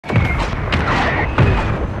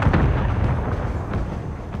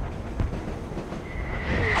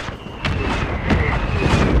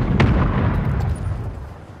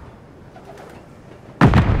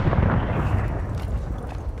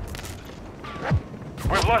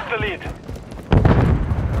We've lost the lead.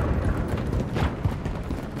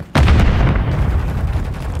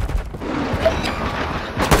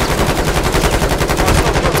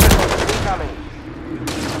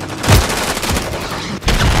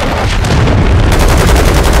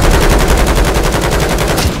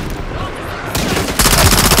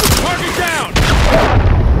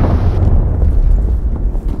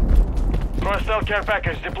 Hostile care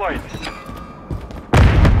package deployed.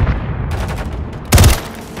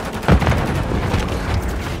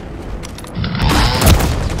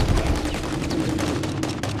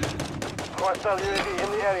 Hostile UAV in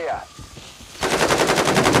the area.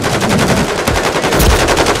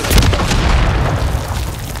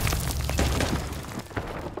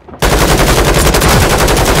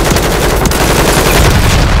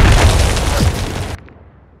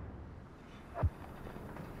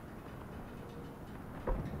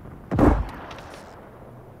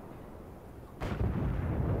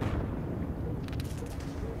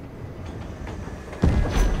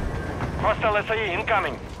 Hostile SAE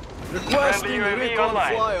incoming. Requesting UAV recon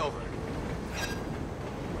online. flyover.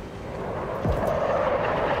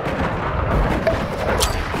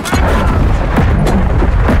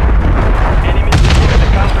 Enemy in the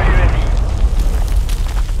counter UAV.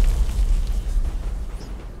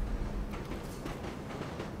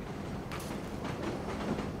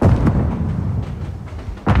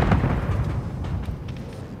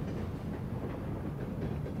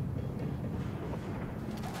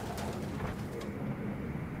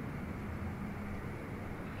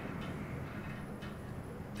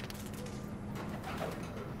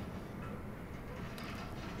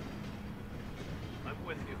 I'm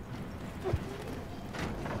with you.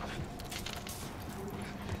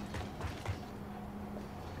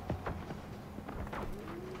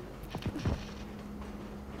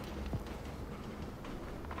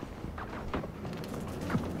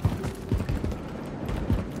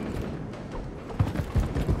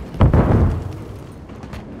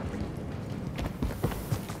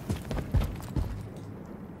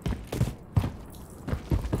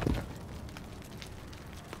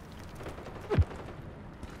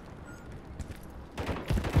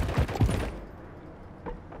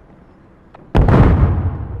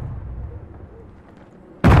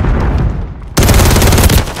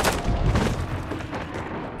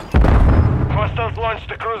 Hostiles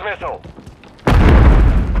launched a cruise missile.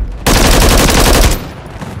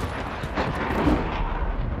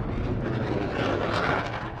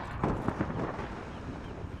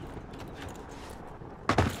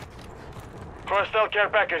 Hostile care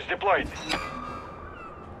package deployed.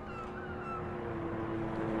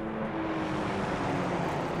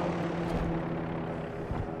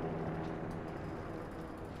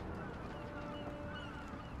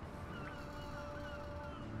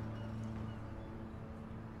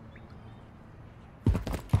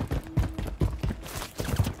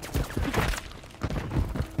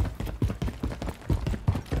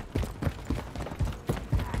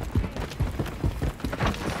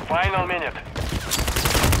 Final minute.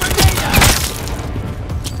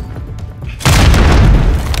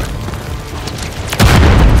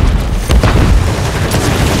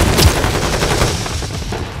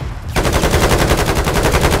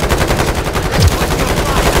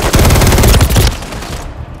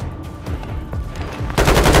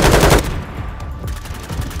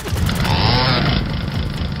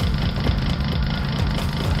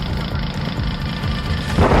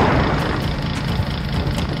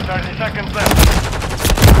 Seconds left.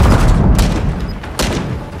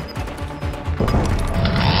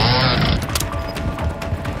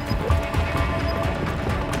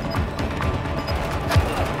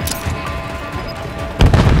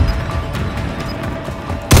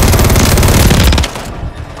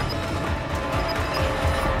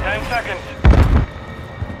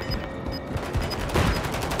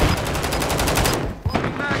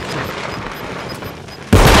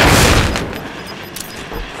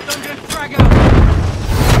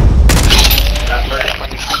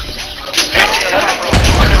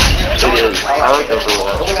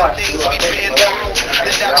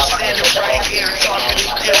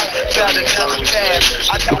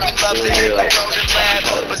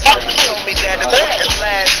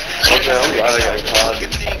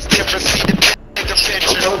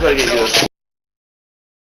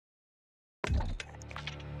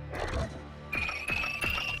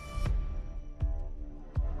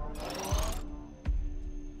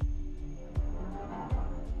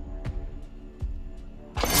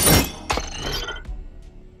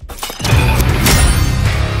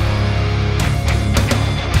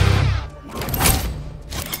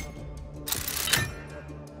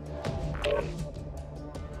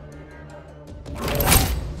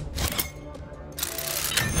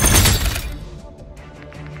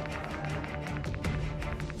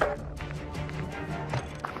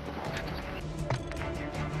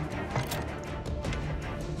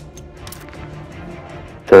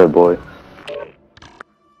 Third boy.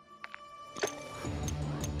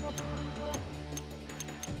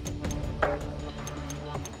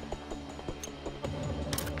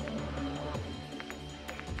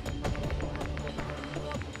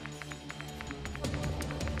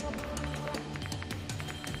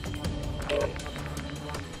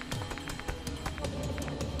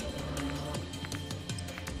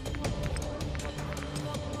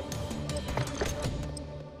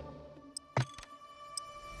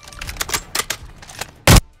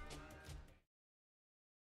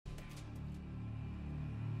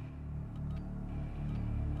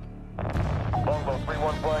 Longbow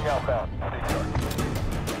 3-1 flying outbound.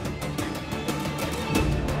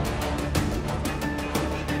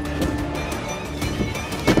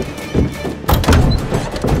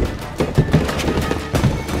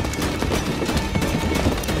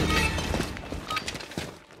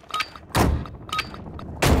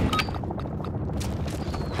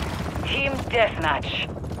 Team deathmatch.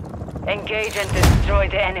 Engage and destroy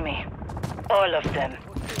the enemy. All of them.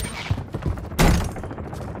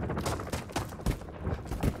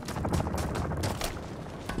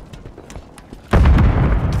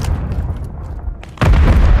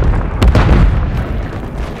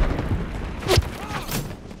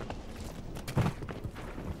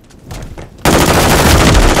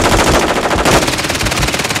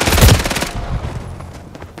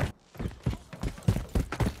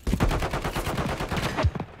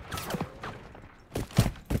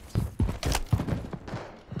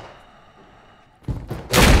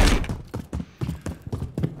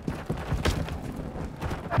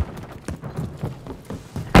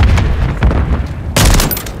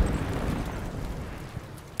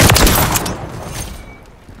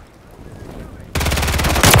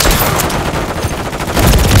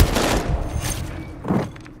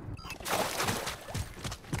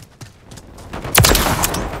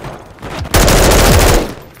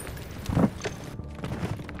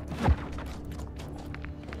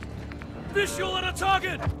 Visual on a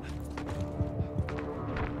target!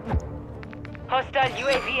 Hostile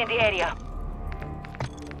UAV in the area.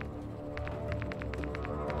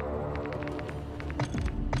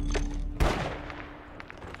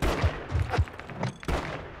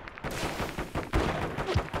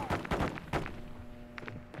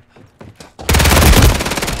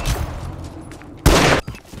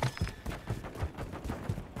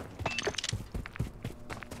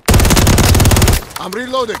 I'm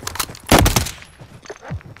reloading.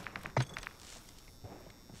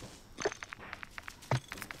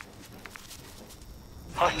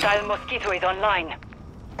 Hostile Mosquito is online.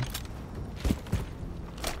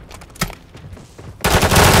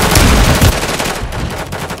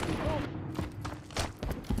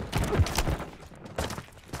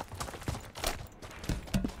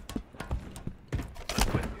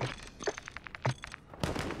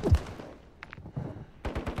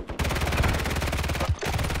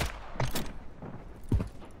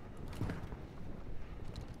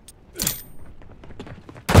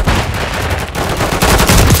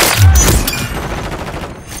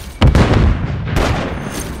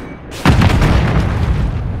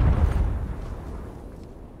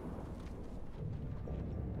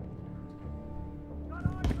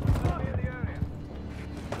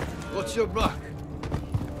 What's your back?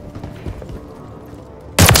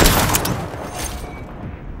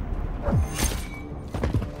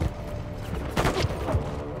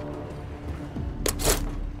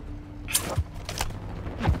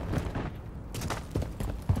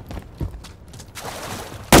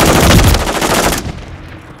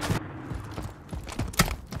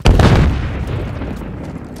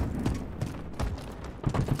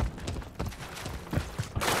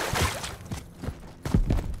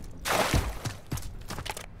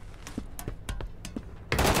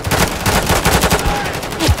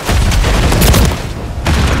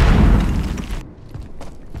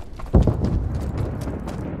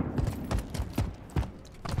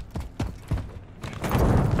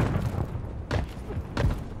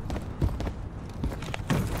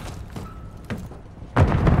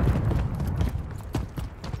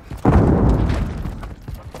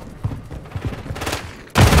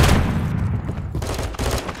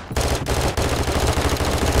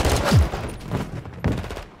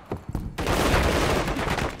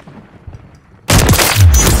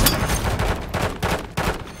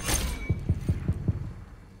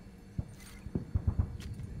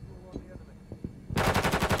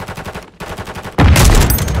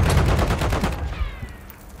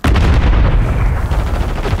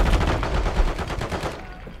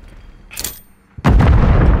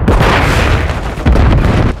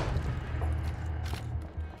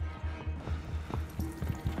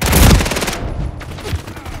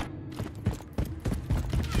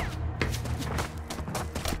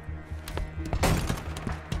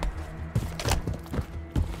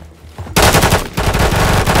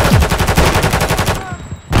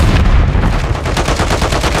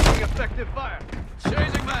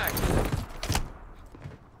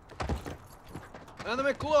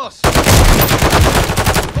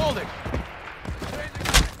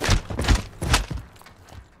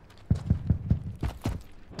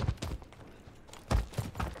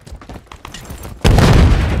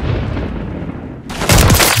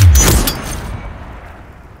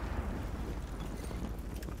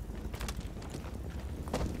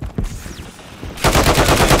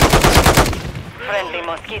 Friendly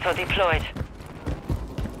mosquito deployed.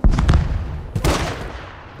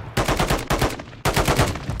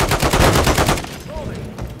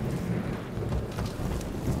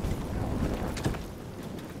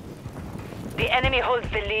 The enemy holds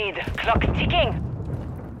the lead. Clock ticking.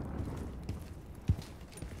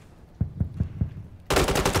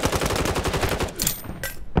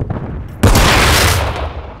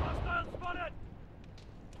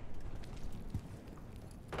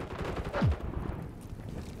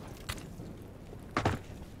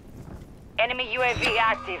 Enemy UAV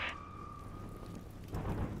active.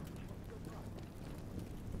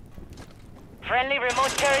 Friendly remote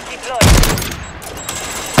turret deployed.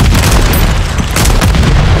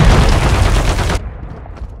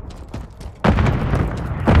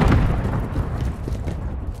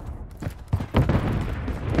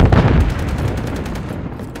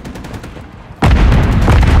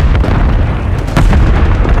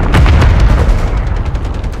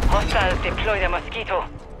 Hostiles deploy the mosquito.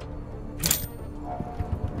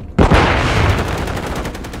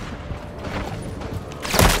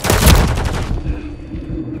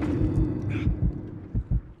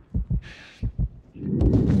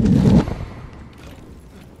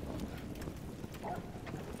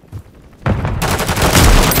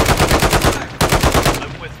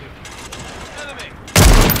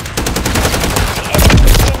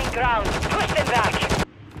 Ground. Push them back.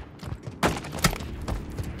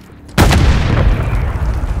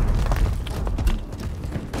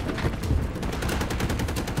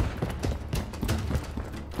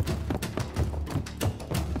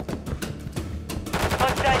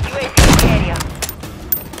 Hostile UAV in the area.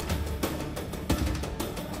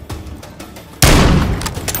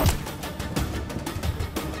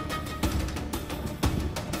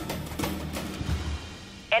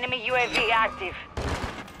 Enemy UAV active.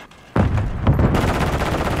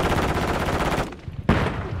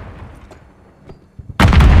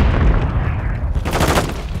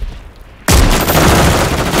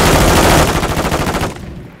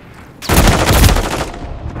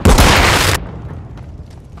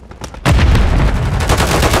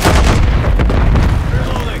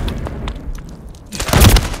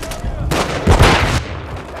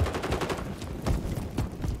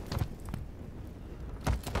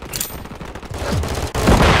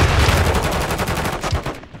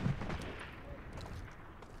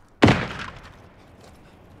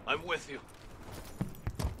 I'm with you.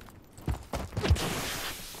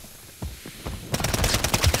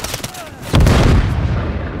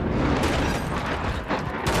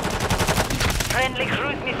 Friendly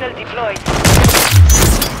cruise missile deployed.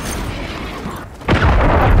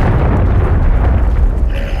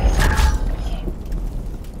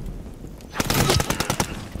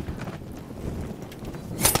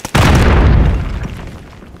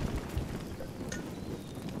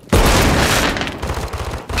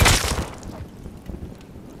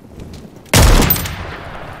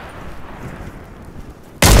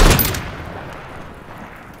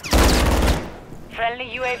 Friendly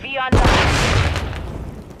UAV online.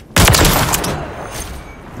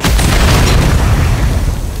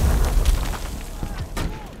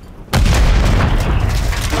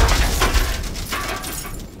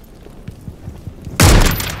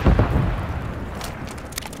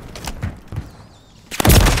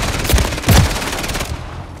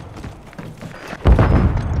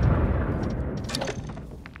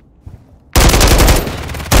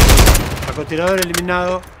 Francotirador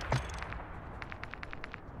eliminado.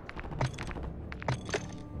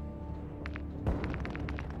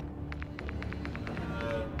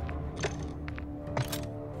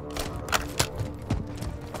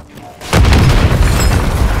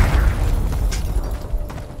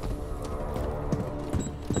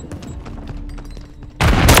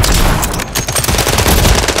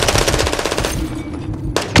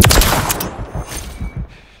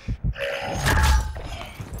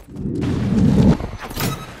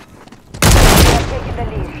 Taking the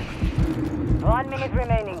lead. 1 minute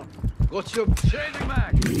remaining. Got your changing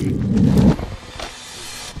mag.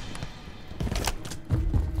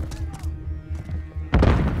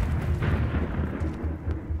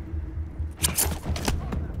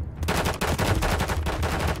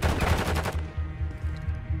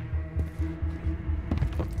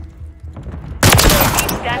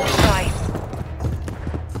 Standing by.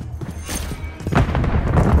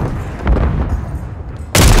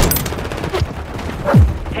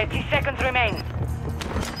 Seconds remain.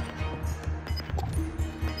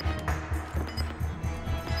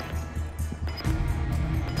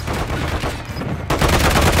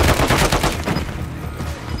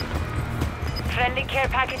 Friendly care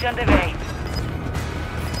package on the way.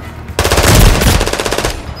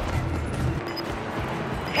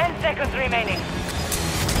 seconds remaining.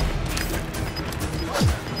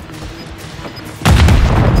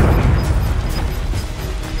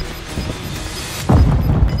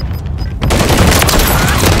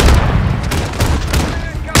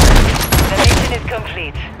 The mission is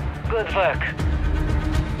complete. Good work.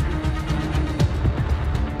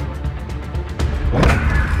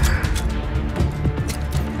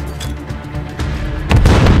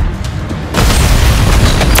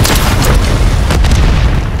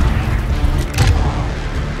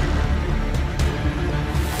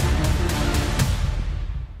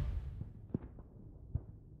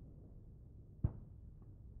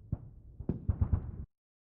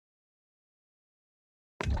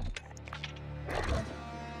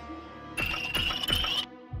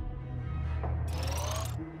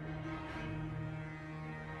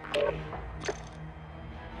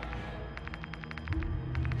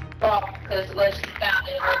 Because what she found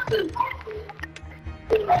in her tooth.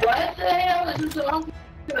 What the hell is you talking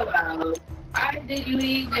about? Why did you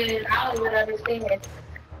even? I don't even understand.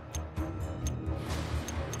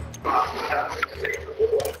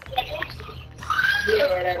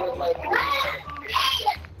 Yeah, that was like.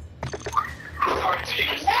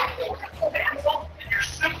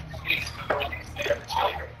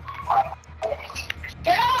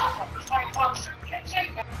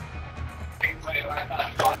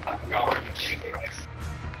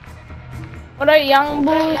 What are young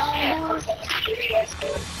boys?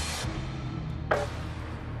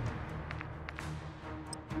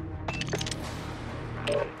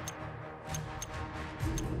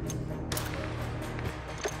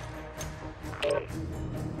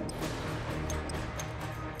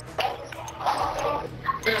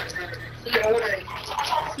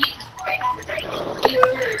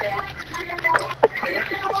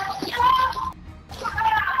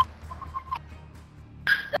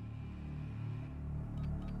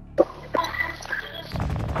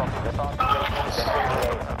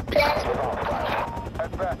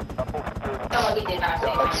 No, he did not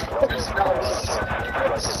say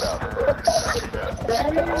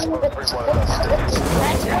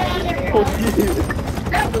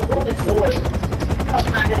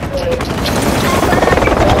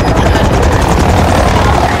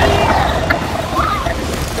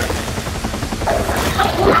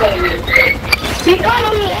Team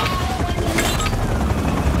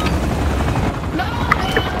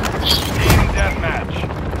deathmatch.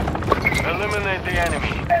 Eliminate the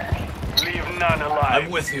enemy. Leave none alive. I'm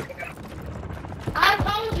with you. I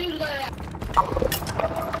told you that.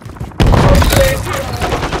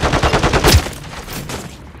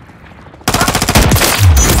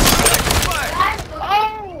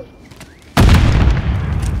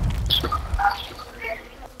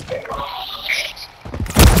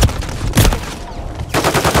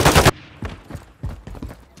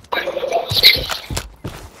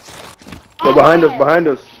 Oh, behind us, behind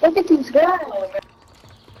us. Look at these guys.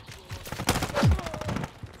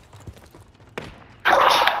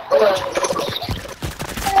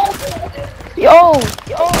 Yo!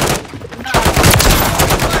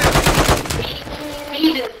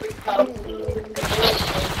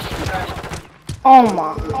 Oh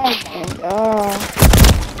my god.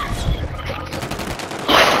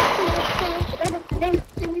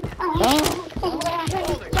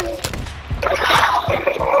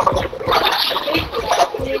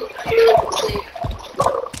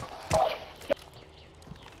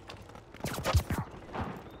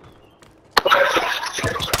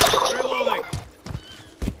 Reloading.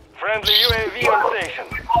 Friendly UAV on station.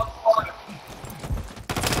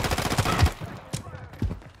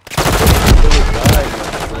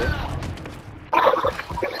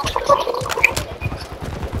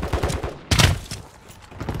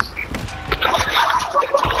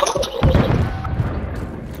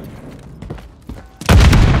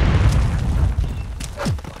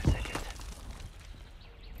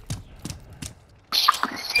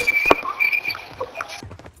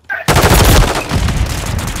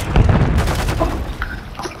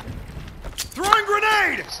 Throwing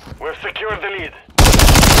grenade! We've secured the lead.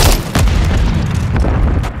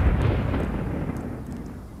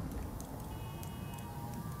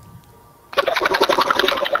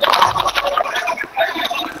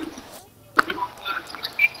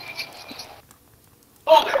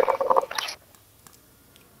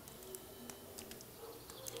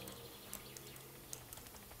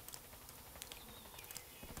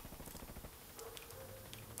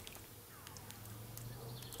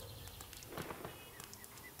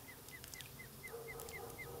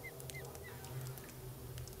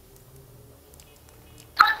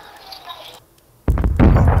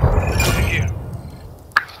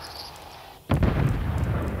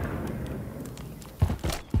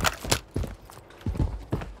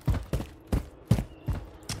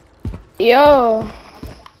 Yo.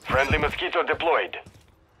 Friendly mosquito deployed.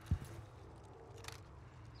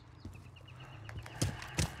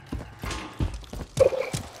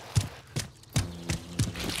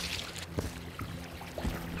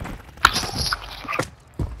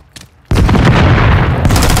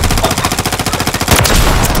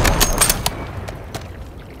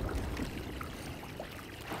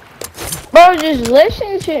 Bro, just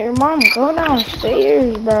listen to your mom go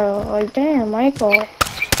downstairs, bro. Like, damn, Michael.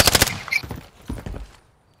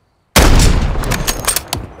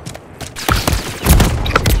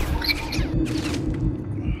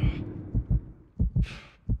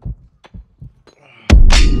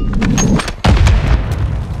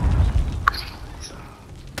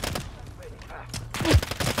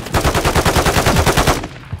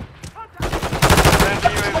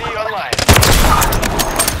 Friendly UAV online.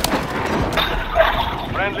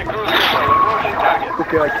 Friendly cruise missile approaching target.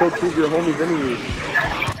 Okay, I killed 2 of your homies anyways.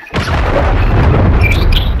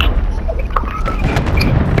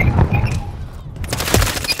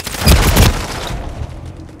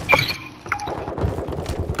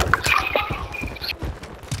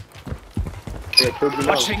 Yeah, I killed you now.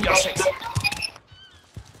 Watching your six.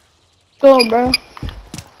 Go, bro.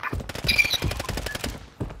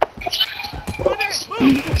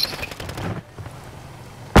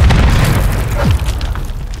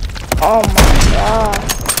 Oh my god.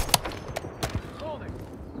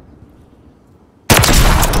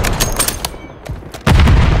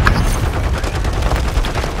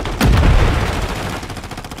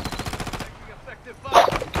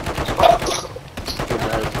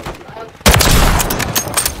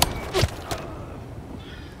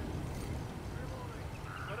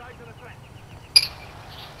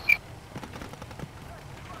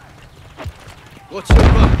 What's your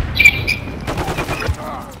back?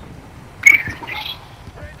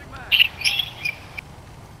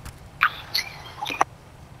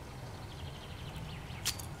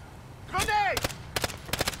 Grenade!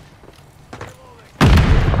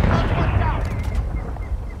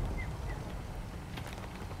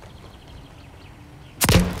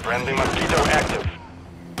 Friendly mosquito active.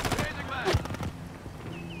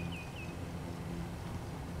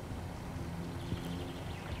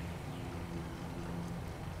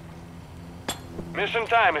 Mission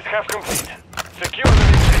time is half complete. Secure the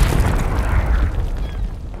district.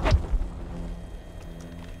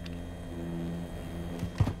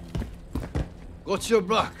 What's your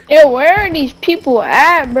back? Yo, where are these people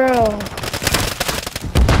at, bro?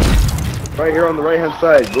 Right here on the right hand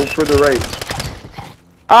side. Go further right.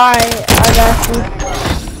 Alright, I got you.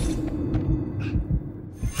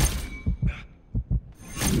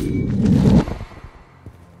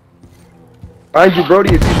 Mind you,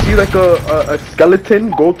 Brody, if you see like a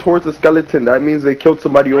skeleton, go towards the skeleton. That means they killed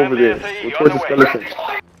somebody over there. Go towards the skeleton.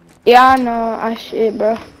 Yeah, I know. I shit,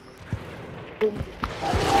 bro.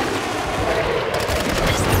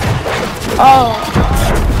 Oh.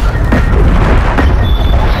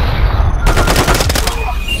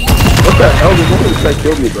 What the hell? This one just like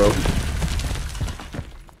killed me, bro.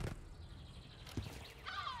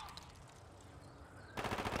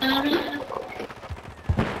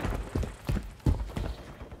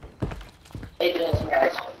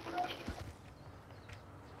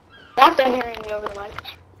 Not the hearing me over the mic.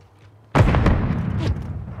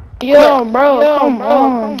 Yo, bro, come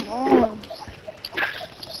on.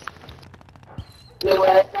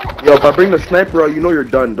 Yo, if I bring the sniper out, you know you're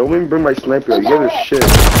done. Don't even bring my sniper out. You guys are shit.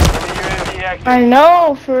 UAV active. I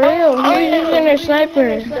know, for real. Who's using their sniper?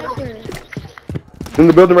 In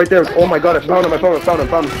the building right there. Oh my god, I found him, found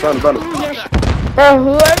him. Bro,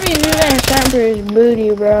 whoever's using their sniper is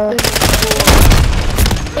booty, bro.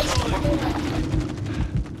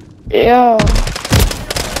 Yo.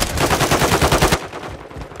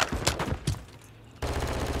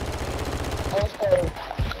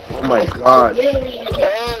 Oh my god. I'm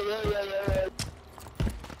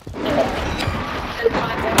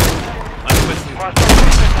with you.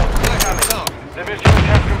 The mission is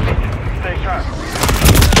half complete. Stay sharp.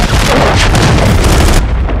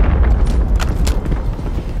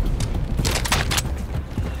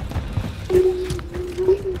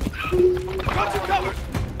 Got you covered.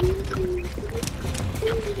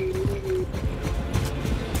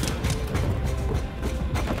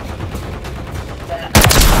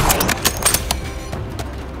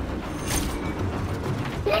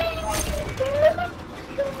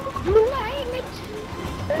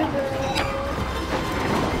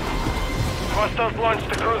 Hostiles launched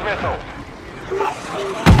the cruise missile.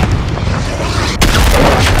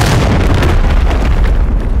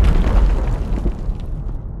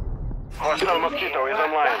 Hostile mosquito is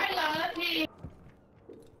online.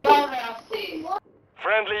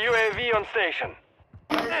 Friendly UAV on station.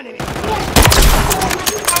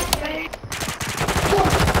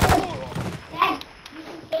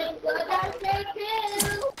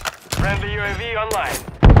 Friendly UAV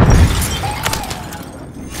online.